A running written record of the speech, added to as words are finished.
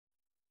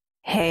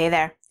Hey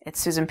there, it's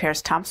Susan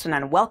Peirce Thompson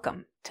and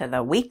welcome to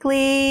the weekly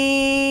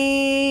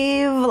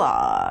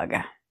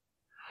vlog.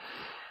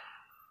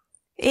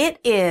 It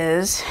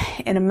is,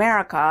 in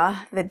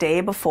America, the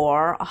day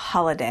before a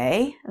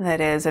holiday that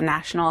is a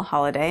national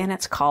holiday, and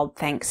it's called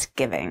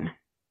Thanksgiving.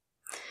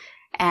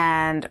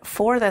 And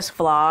for this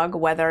vlog,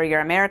 whether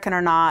you're American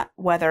or not,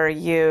 whether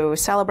you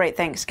celebrate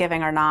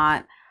Thanksgiving or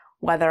not,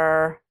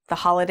 whether the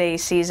holiday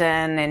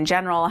season in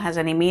general has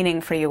any meaning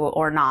for you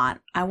or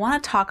not, I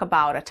want to talk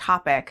about a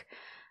topic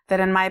that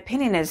in my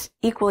opinion is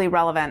equally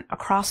relevant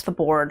across the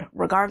board,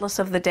 regardless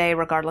of the day,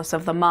 regardless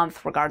of the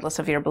month, regardless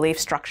of your belief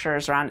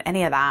structures around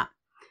any of that.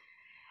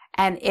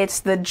 And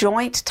it's the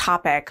joint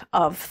topic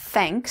of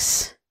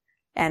thanks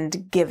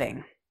and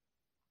giving,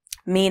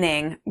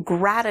 meaning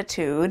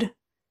gratitude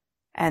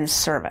and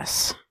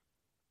service.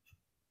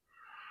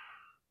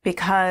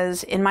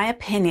 Because in my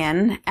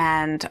opinion,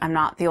 and I'm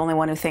not the only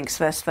one who thinks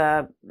this,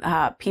 the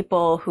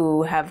people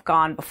who have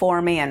gone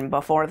before me and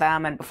before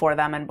them and before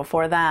them and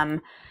before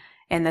them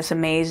in this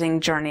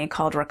amazing journey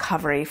called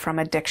recovery from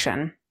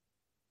addiction,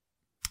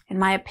 in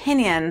my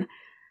opinion,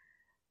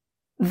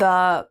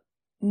 the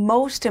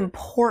most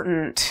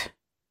important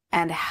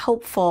and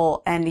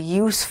helpful and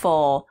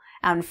useful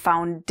and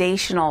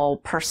foundational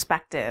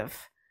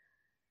perspective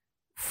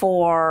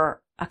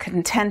for a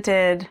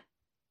contented,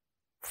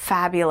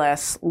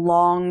 fabulous,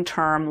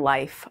 long-term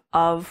life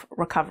of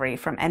recovery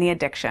from any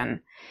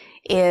addiction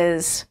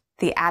is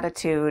the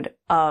attitude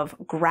of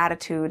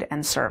gratitude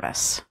and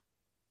service.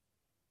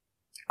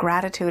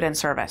 Gratitude and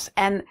service.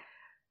 And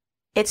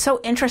it's so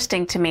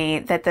interesting to me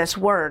that this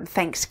word,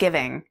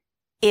 Thanksgiving,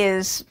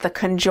 is the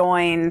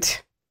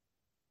conjoined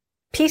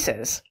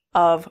pieces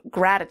of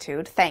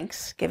gratitude,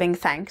 thanks, giving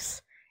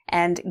thanks,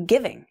 and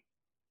giving,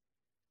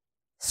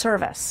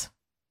 service.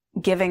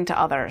 Giving to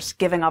others,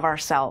 giving of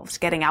ourselves,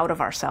 getting out of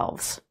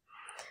ourselves.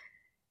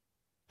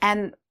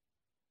 And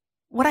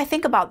what I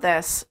think about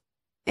this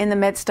in the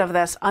midst of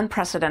this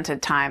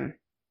unprecedented time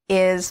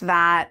is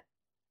that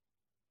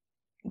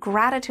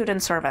gratitude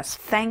and service,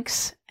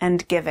 thanks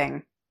and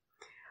giving,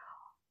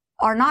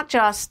 are not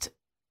just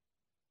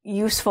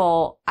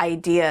useful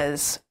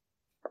ideas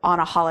on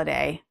a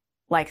holiday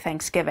like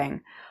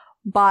Thanksgiving,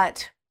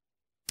 but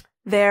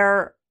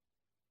they're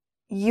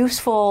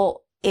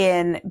useful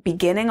in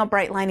beginning a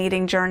Bright Line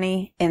Eating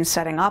journey, in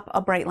setting up a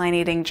Bright Line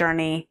Eating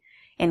journey,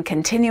 in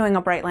continuing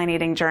a Bright Line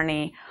Eating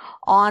journey,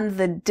 on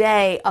the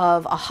day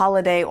of a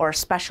holiday or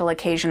special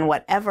occasion,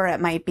 whatever it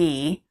might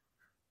be,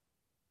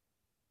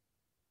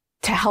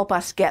 to help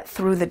us get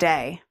through the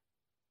day.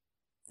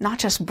 Not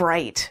just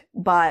bright,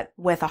 but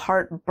with a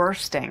heart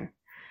bursting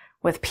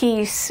with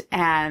peace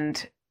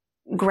and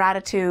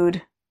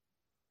gratitude,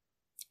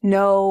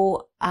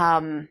 no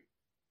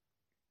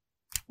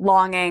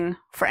longing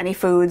for any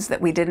foods that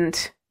we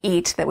didn't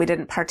eat, that we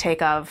didn't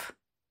partake of.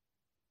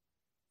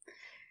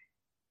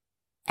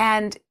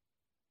 And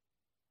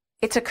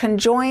it's a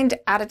conjoined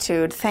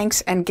attitude,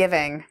 thanks and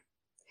giving,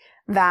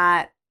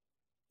 that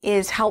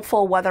is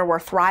helpful whether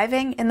we're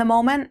thriving in the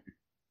moment,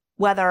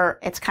 whether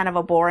it's kind of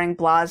a boring,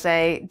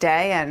 blasé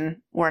day and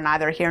we're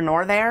neither here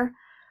nor there,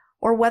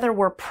 or whether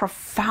we're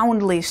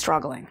profoundly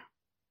struggling.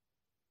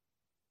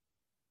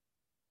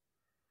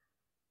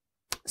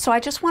 So I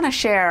just want to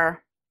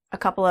share a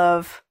couple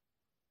of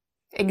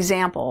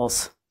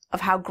examples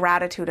of how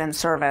gratitude and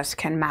service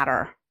can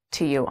matter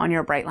to you on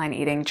your Bright Line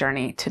Eating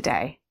journey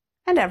today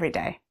and every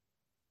day.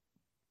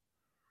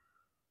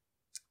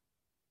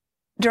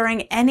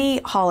 During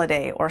any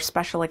holiday or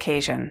special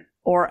occasion,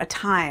 or a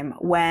time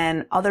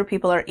when other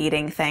people are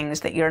eating things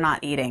that you're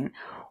not eating,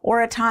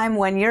 or a time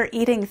when you're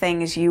eating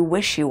things you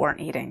wish you weren't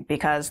eating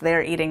because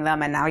they're eating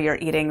them and now you're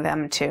eating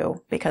them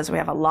too, because we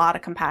have a lot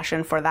of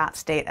compassion for that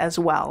state as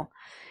well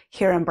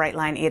here in Bright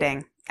Line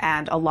Eating.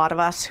 And a lot of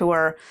us who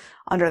are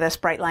under this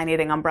Bright Line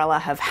Eating umbrella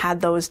have had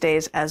those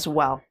days as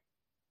well.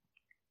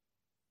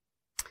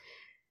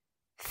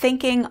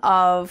 Thinking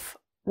of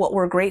what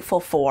we're grateful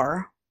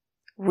for,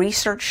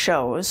 research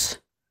shows,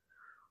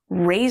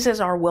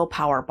 raises our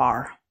willpower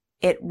bar.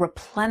 It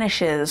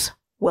replenishes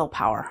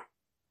willpower,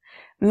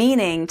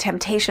 meaning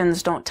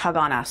temptations don't tug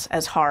on us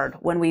as hard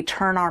when we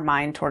turn our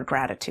mind toward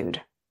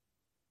gratitude.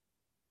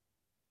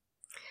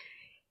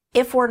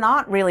 If we're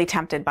not really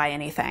tempted by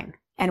anything,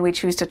 and we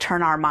choose to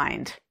turn our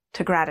mind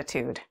to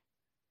gratitude,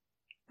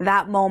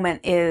 that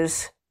moment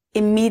is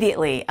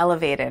immediately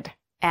elevated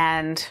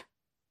and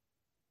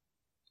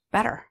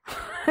better.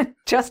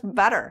 Just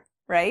better,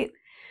 right?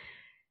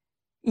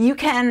 You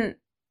can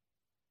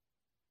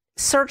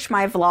search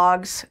my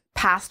vlogs,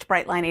 past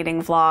Bright Line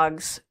Eating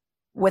vlogs,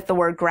 with the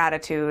word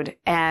gratitude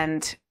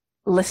and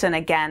listen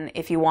again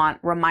if you want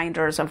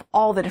reminders of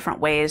all the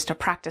different ways to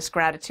practice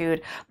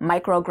gratitude,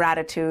 micro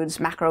gratitudes,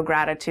 macro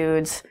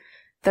gratitudes.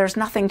 There's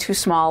nothing too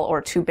small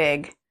or too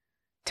big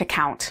to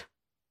count.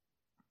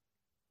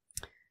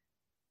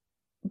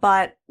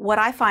 But what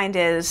I find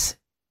is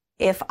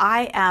if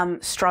I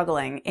am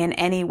struggling in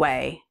any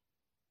way,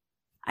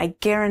 I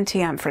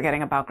guarantee I'm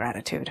forgetting about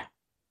gratitude.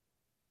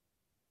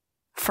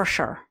 For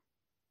sure.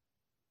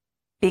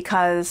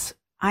 Because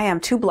I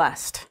am too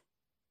blessed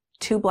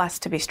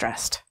to be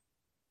stressed.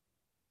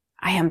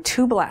 I am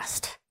too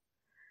blessed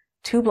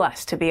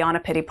to be on a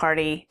pity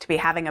party, to be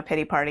having a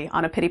pity party,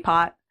 on a pity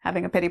pot,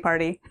 having a pity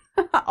party,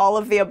 all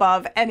of the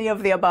above, any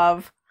of the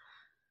above.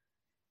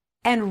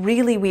 And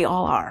really, we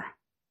all are.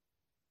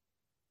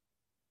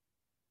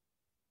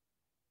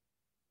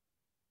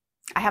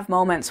 I have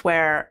moments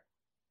where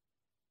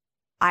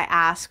I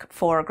ask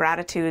for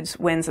gratitudes,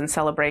 wins, and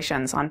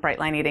celebrations on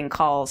Brightline Eating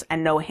calls,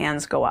 and no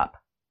hands go up.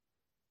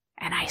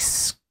 And I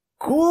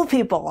school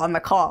people on the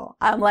call.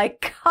 I'm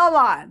like, come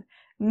on.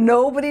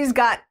 Nobody's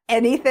got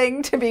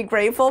anything to be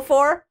grateful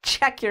for?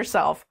 Check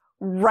yourself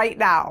right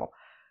now.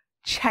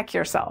 Check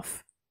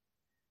yourself.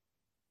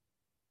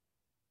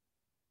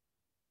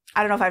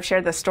 I don't know if I've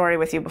shared this story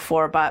with you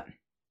before, but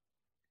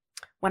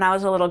when I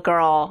was a little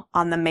girl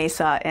on the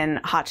Mesa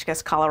in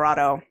Hotchkiss,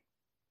 Colorado,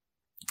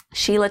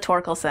 Sheila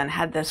Torkelson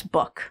had this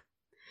book,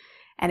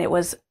 and it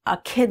was a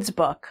kid's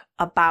book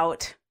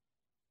about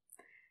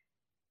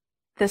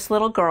this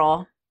little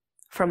girl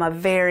from a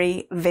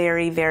very,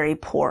 very, very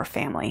poor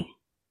family.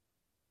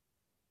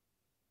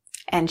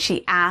 And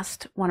she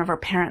asked one of her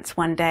parents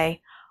one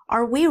day,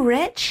 "Are we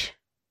rich?"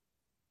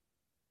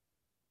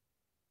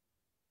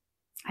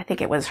 I think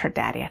it was her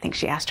daddy. I think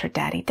she asked her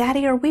daddy,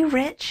 "Daddy, are we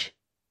rich?"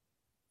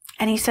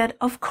 And he said,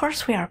 "Of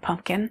course we are,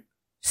 Pumpkin.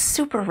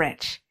 Super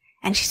rich."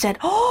 And she said,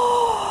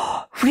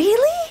 "Oh,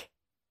 really?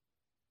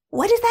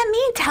 What does that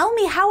mean? Tell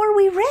me, how are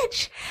we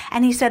rich?"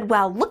 And he said,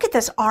 "Well, look at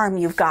this arm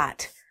you've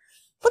got.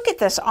 Look at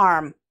this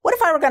arm. What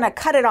if I were going to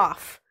cut it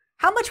off?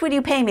 How much would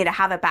you pay me to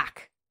have it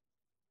back?"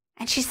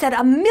 And she said,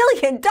 $1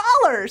 million.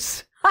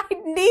 I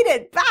need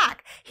it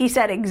back. He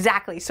said,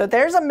 "Exactly. So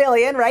there's $1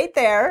 million right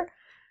there.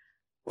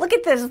 Look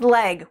at this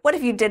leg. What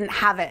if you didn't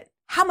have it?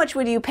 How much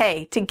would you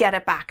pay to get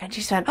it back?" And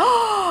she said,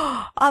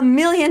 "Oh, $1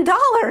 million.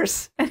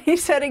 And he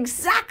said,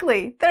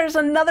 "Exactly. There's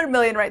another $1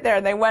 million right there."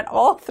 And they went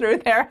all through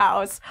their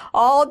house,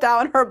 all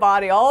down her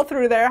body, all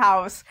through their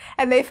house.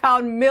 And they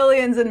found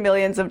millions and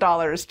millions of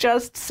dollars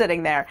just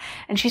sitting there.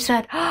 And she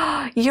said,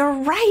 "Oh, you're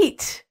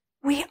right.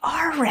 We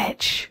are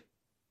rich."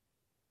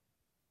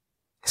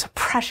 It's a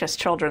precious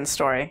children's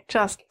story.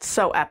 Just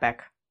so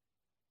epic.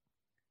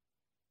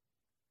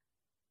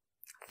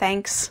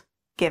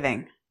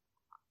 Thanksgiving.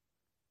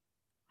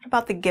 What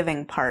about the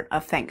giving part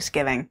of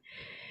Thanksgiving?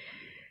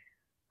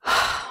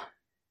 I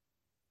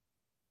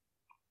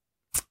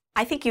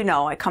think you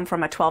know I come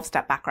from a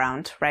 12-step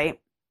background,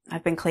 right?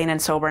 I've been clean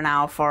and sober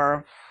now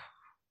for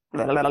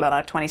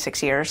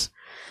 26 years.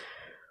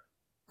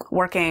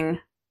 Working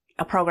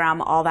a program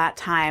all that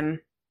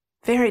time,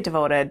 very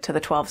devoted to the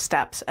 12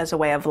 steps as a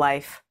way of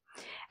life.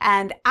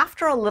 And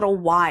after a little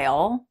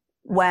while,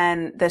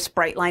 when this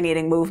Brightline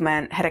Eating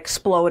movement had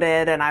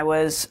exploded and I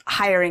was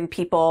hiring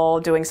people,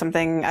 doing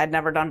something I'd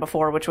never done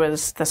before, which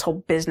was this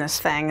whole business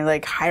thing,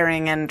 like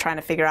hiring and trying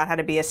to figure out how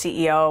to be a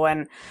CEO,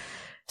 and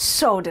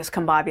so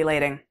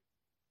discombobulating.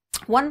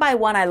 One by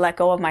one, I let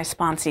go of my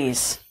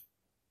sponsees.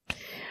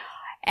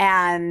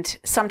 And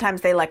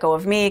sometimes they let go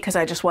of me because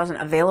I just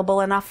wasn't available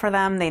enough for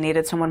them. They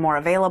needed someone more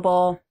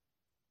available.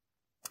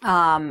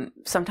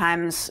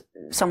 Sometimes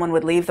someone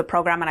would leave the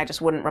program and I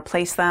just wouldn't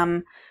replace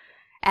them.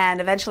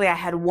 And eventually I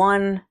had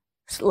one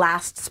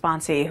last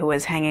sponsee who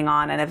was hanging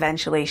on, and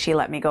eventually she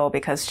let me go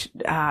because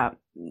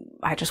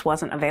I just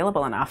wasn't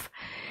available enough.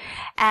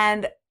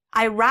 And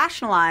I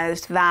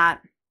rationalized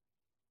that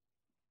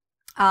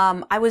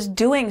I was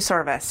doing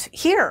service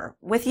here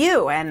with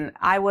you, and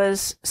I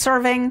was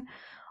serving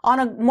on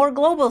a more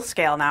global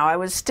scale now. I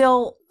was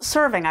still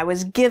serving. I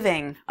was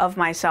giving of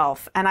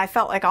myself. And I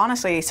felt like,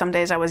 honestly, some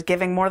days I was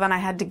giving more than I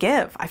had to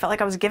give. I felt like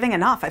I was giving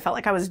enough. I felt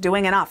like I was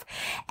doing enough.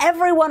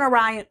 Everyone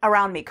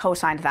around me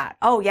co-signed that.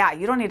 "Oh yeah,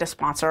 you don't need a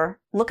sponsor.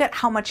 Look at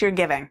how much you're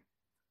giving."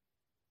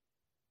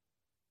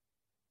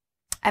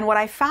 And what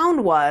I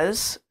found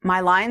was my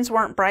lines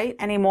weren't bright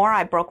anymore.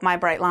 I broke my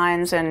bright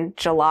lines in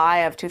July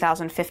of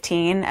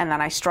 2015, and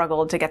then I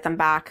struggled to get them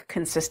back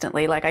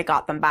consistently. Like, I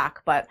got them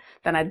back, but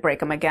then I'd break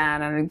them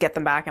again and get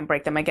them back and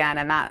break them again.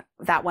 And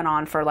that went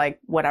on for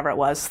like whatever it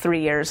was, 3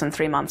 years and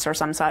 3 months or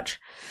some such.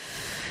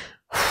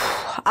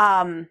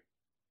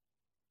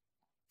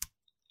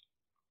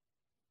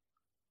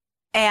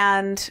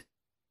 And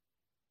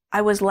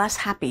I was less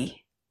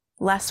happy,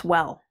 less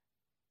well.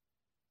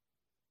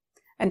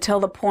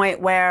 Until the point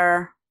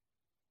where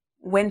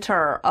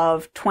winter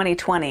of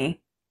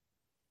 2020,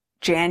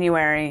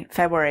 January,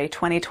 February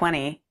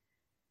 2020,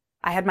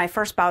 I had my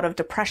first bout of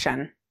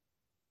depression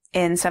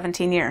in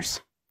 17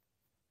 years.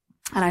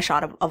 And I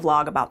shot a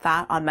vlog about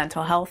that on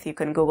mental health. You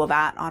can Google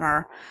that on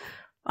our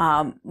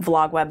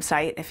vlog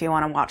website if you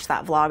want to watch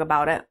that vlog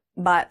about it.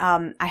 But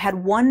I had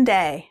one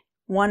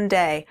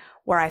day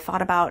where I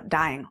thought about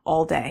dying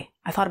all day.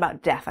 I thought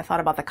about death. I thought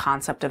about the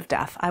concept of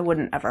death. I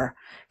wouldn't ever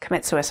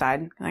commit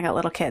suicide. I got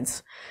little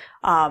kids.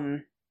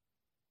 But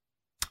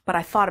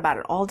I thought about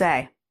it all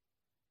day.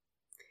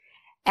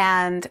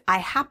 And I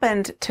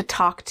happened to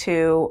talk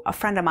to a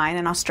friend of mine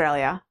in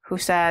Australia who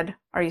said,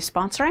 "Are you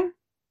sponsoring?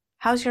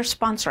 How's your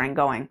sponsoring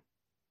going?"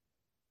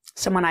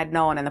 Someone I'd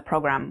known in the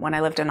program when I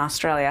lived in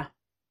Australia.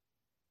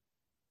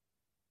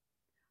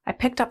 I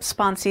picked up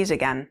sponsees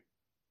again.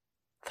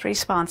 3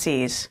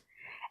 sponsees.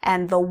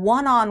 And the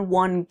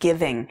one-on-one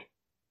giving,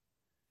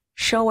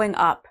 showing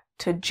up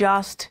to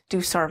just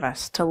do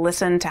service, to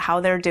listen to how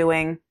they're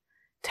doing,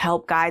 to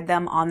help guide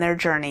them on their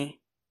journey,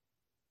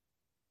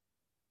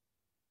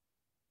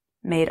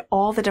 made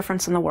all the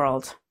difference in the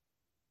world.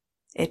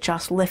 It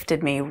just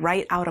lifted me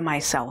right out of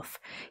myself.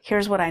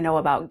 Here's what I know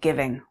about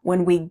giving.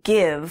 When we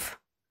give,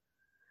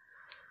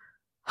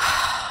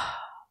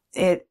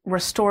 it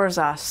restores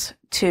us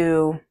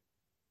to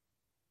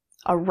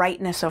a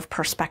rightness of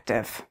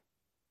perspective.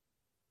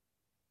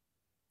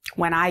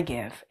 When I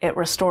give, it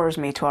restores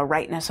me to a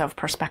rightness of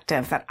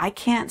perspective that I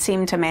can't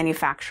seem to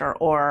manufacture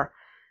or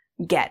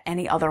get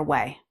any other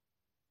way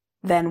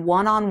than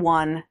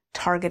one-on-one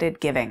targeted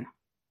giving.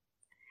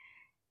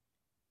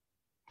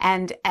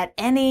 And at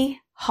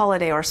any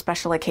holiday or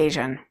special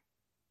occasion,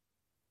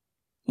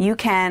 you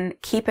can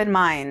keep in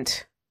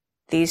mind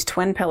these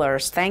twin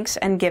pillars, thanks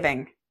and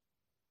giving,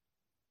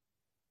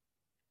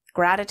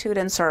 gratitude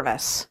and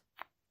service,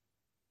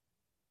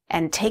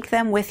 and take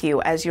them with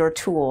you as your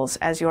tools,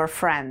 as your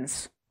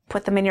friends.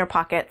 Put them in your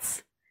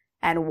pockets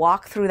and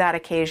walk through that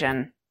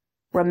occasion,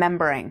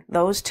 remembering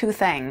those 2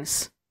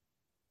 things.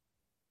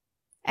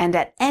 And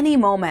at any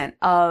moment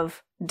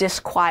of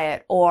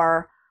disquiet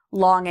or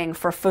longing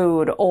for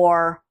food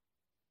or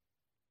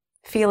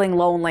feeling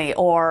lonely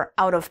or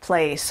out of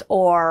place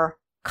or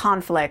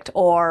conflict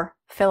or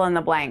fill in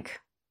the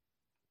blank,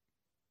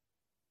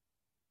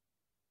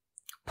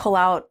 pull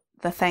out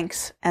the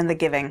thanks and the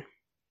giving,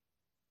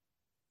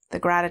 the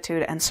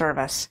gratitude and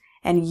service,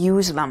 and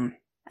use them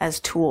as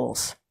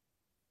tools.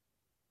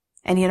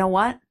 And you know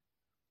what?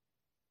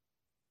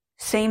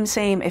 Same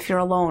if you're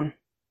alone,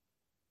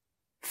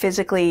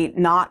 physically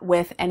not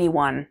with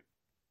anyone.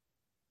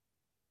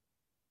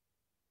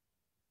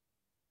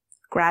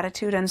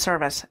 Gratitude and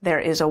service. There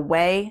is a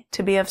way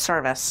to be of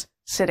service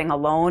sitting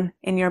alone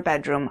in your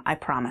bedroom, I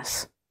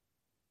promise.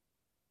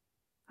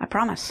 I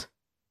promise.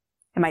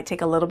 It might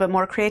take a little bit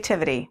more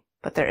creativity,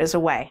 but there is a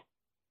way.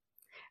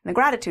 And the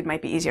gratitude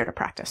might be easier to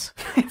practice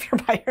if you're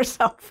by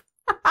yourself.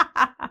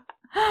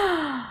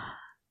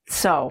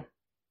 So,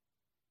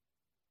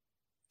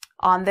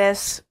 on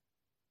this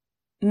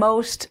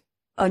most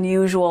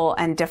unusual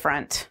and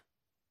different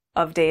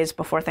of days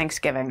before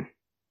Thanksgiving,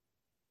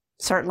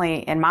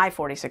 certainly in my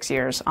 46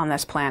 years on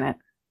this planet,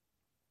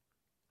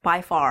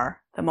 by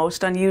far the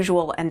most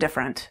unusual and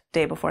different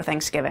day before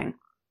Thanksgiving,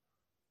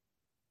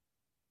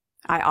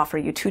 I offer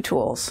you 2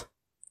 tools,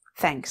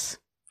 thanks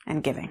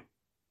and giving.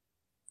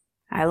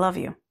 I love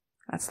you.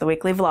 That's the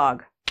weekly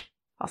vlog.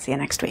 I'll see you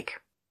next week.